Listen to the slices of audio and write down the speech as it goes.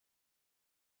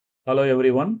Hello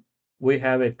everyone. We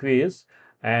have a quiz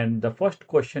and the first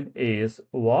question is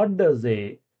what does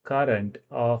a current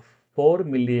of 4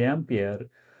 milliampere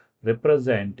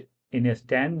represent in a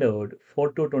standard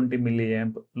 4 to 20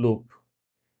 milliamp loop?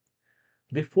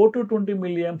 The 4 to 20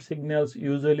 milliamp signals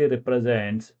usually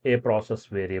represents a process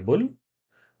variable.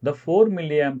 The 4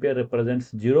 milliampere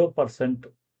represents 0%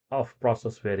 of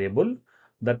process variable,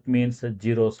 that means a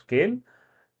 0 scale,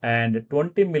 and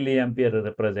 20 milliampere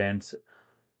represents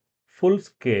full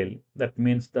scale, that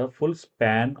means the full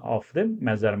span of the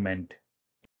measurement.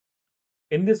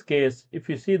 In this case, if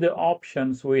you see the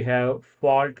options, we have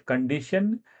fault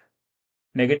condition,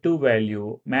 negative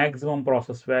value, maximum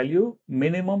process value,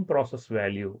 minimum process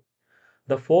value.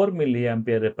 The 4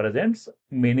 milliampere represents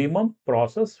minimum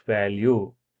process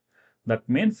value. That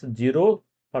means 0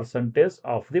 percentage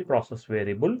of the process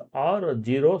variable or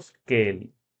 0 scale.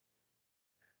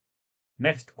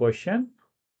 Next question.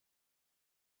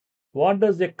 What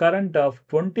does a current of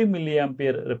 20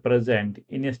 milliampere represent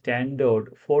in a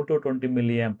standard 4 to 20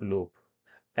 milliamp loop?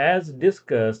 As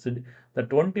discussed, the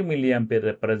 20 milliampere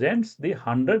represents the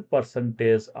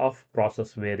 100% of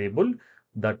process variable.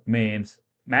 That means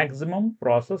maximum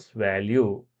process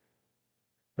value.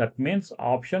 That means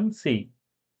option C.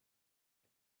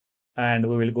 And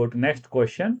we will go to next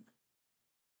question.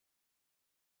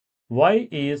 Why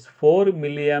is 4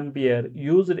 milliampere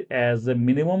used as the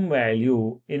minimum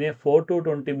value in a 4 to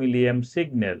 20 milliamp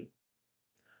signal?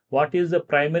 What is the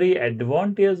primary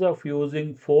advantage of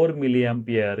using 4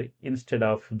 milliampere instead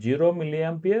of 0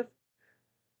 milliampere?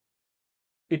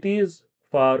 It is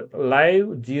for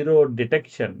live zero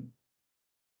detection.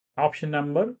 Option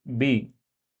number B.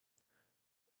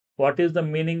 What is the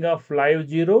meaning of live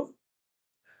zero?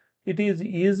 It is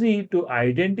easy to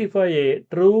identify a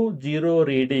true zero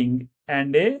reading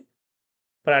and a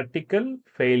practical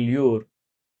failure.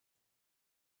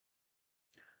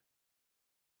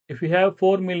 If you have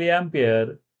 4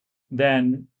 milliampere,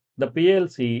 then the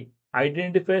PLC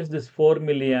identifies this 4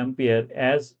 milliampere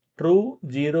as true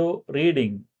zero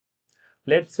reading.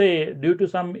 Let's say due to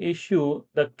some issue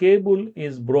the cable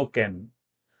is broken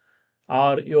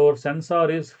or your sensor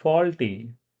is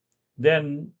faulty,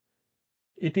 then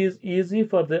it is easy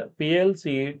for the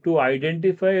PLC to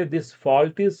identify this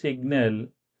faulty signal,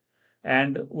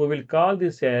 and we will call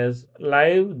this as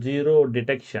live zero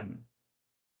detection.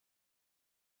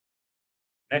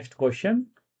 Next question.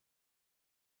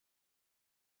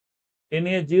 In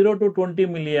a 0 to 20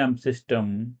 milliamp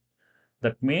system,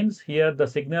 that means here the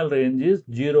signal range is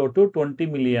 0 to 20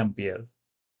 milliampere.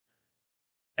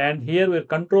 And here we're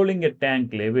controlling a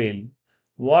tank level.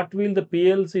 What will the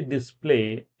PLC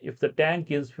display if the tank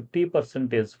is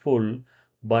 50% is full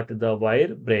but the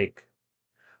wire break?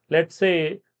 Let's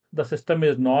say the system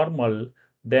is normal,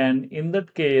 then in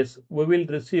that case we will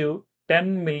receive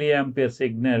 10 milliampere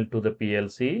signal to the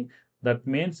PLC. That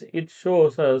means it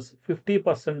shows us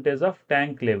 50% of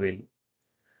tank level.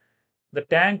 The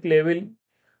tank level,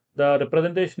 the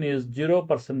representation is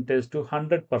 0% to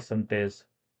 100%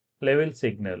 level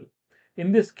signal.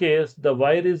 In this case, the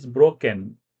wire is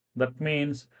broken. That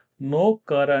means no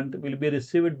current will be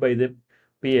received by the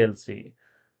PLC.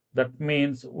 That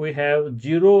means we have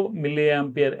 0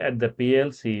 milliampere at the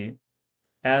PLC.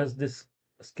 As this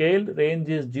scale range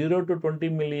is 0 to 20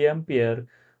 milliampere,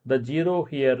 the 0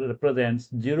 here represents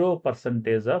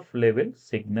 0% of level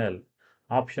signal.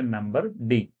 Option number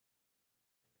D.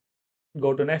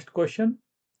 Go to next question.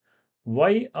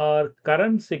 Why are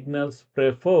current signals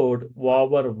preferred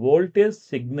over voltage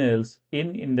signals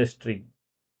in industry?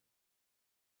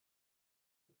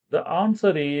 The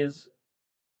answer is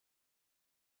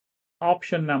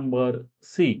option number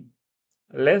C,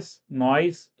 less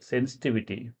noise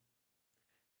sensitivity.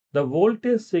 The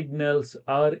voltage signals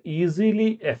are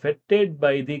easily affected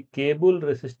by the cable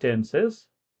resistances,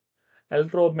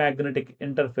 electromagnetic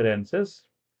interferences,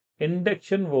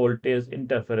 induction voltage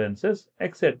interferences,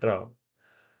 etc.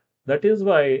 That is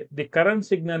why the current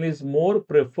signal is more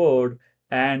preferred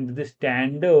and the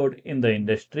standard in the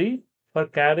industry for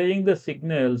carrying the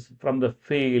signals from the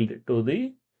field to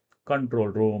the control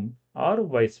room or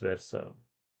vice versa.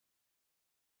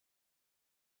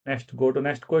 Next, go to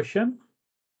next question.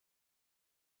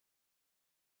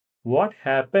 What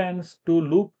happens to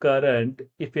loop current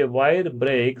if a wire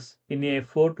breaks in a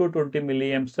 4 to 20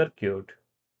 milliamp circuit?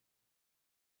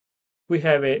 We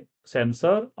have a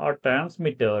sensor or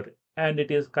transmitter and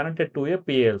it is connected to a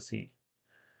PLC.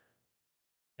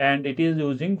 And it is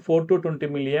using 4 to 20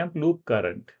 milliamp loop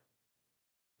current.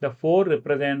 The 4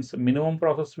 represents minimum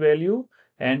process value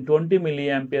and 20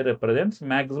 milliampere represents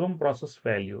maximum process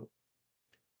value.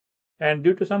 And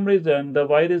due to some reason, the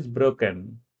wire is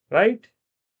broken. right?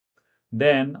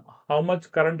 Then how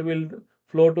much current will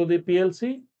flow to the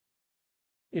PLC?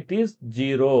 It is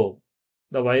 0.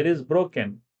 The wire is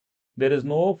broken. There is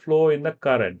no flow in the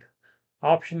current.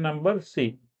 Option number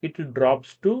C, it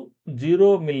drops to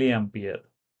 0 milliampere.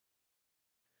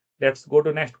 Let's go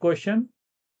to next question.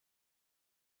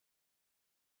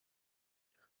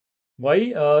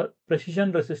 Why are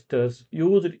precision resistors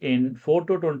used in 4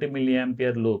 to 20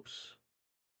 milliampere loops?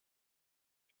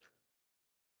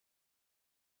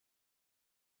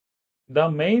 The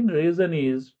main reason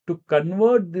is to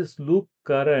convert this loop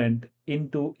current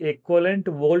into equivalent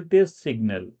voltage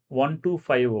signal 1 to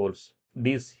 5 volts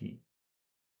DC.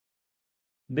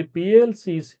 The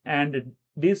PLCs and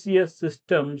DCS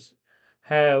systems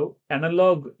have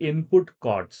analog input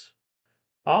cards.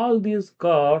 All these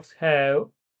cards have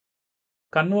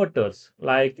converters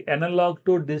like analog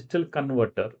to digital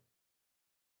converter.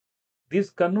 These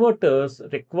converters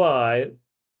require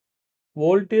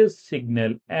voltage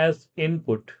signal as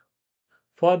input.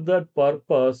 For that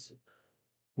purpose,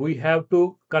 we have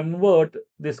to convert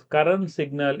this current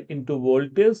signal into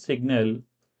voltage signal,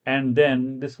 and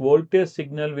then this voltage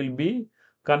signal will be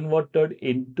converted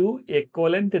into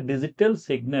equivalent digital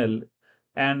signal,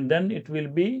 and then it will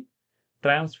be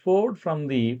transferred from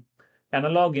the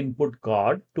analog input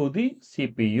card to the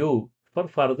CPU for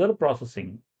further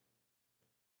processing.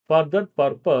 For that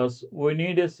purpose, we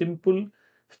need a simple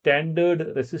standard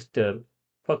resistor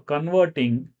for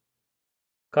converting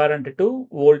current to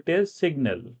voltage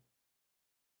signal.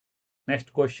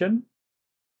 Next question.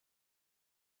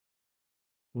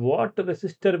 What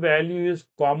resistor value is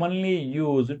commonly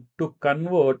used to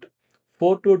convert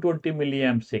 4 to 20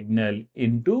 milliamp signal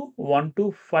into 1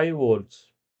 to 5 volts?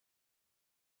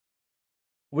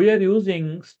 We are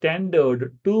using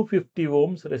standard 250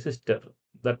 ohms resistor.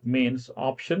 That means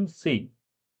option C.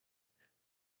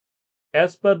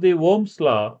 As per the Ohm's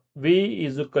law, V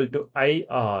is equal to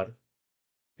IR.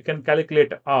 You can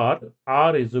calculate R.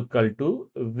 R is equal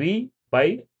to V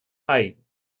by I.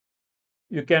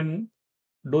 You can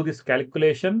do this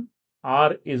calculation.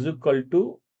 R is equal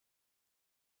to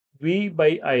V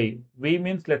by I. V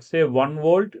means, let's say, 1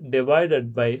 volt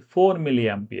divided by 4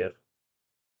 milliampere.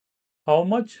 How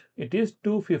much? It is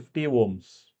 250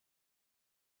 ohms.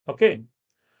 Okay.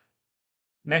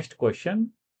 Next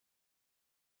question.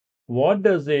 What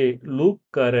does a loop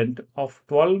current of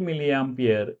 12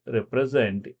 milliampere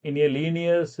represent in a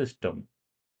linear system?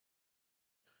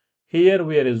 Here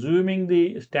we are assuming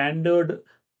the standard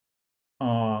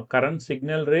current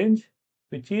signal range,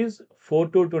 which is 4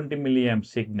 to 20 milliamp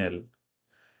signal.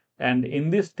 And in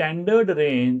this standard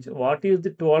range, what is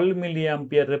the 12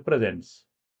 milliampere represents?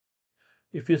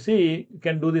 If you see, you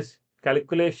can do this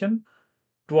calculation.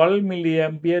 12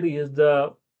 milliampere is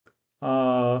the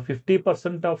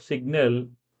 50% of signal.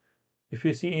 If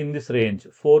you see in this range,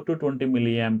 4 to 20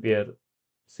 milliampere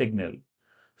signal.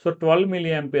 So 12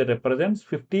 milliampere represents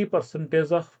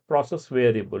 50% of process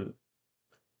variable.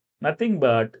 Nothing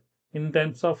but in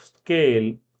terms of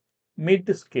scale,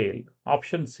 mid scale,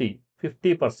 option C,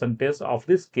 50% of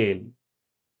the scale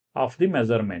of the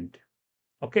measurement.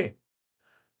 Okay.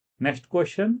 Next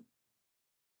question.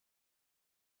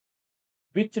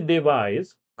 Which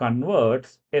device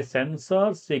converts a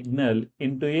sensor signal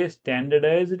into a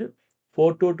standardized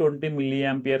 4 to 20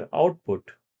 milliampere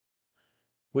output?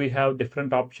 We have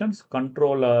different options: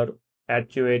 controller,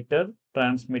 actuator,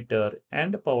 transmitter,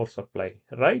 and power supply,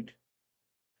 right?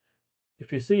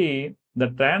 If you see the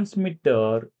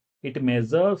transmitter, it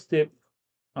measures the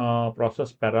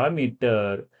process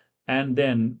parameter and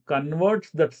then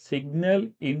converts that signal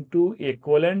into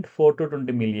equivalent 4 to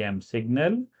 20 milliamp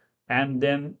signal and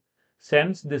then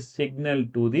sends this signal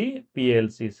to the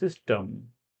PLC system.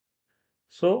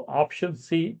 So option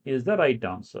C is the right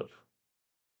answer.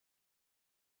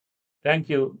 Thank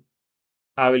you.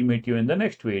 I will meet you in the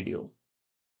next video.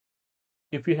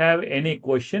 If you have any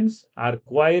questions or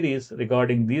queries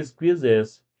regarding these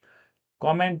quizzes,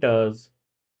 comment us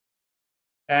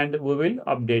and we will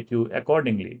update you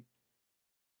accordingly.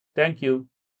 Thank you.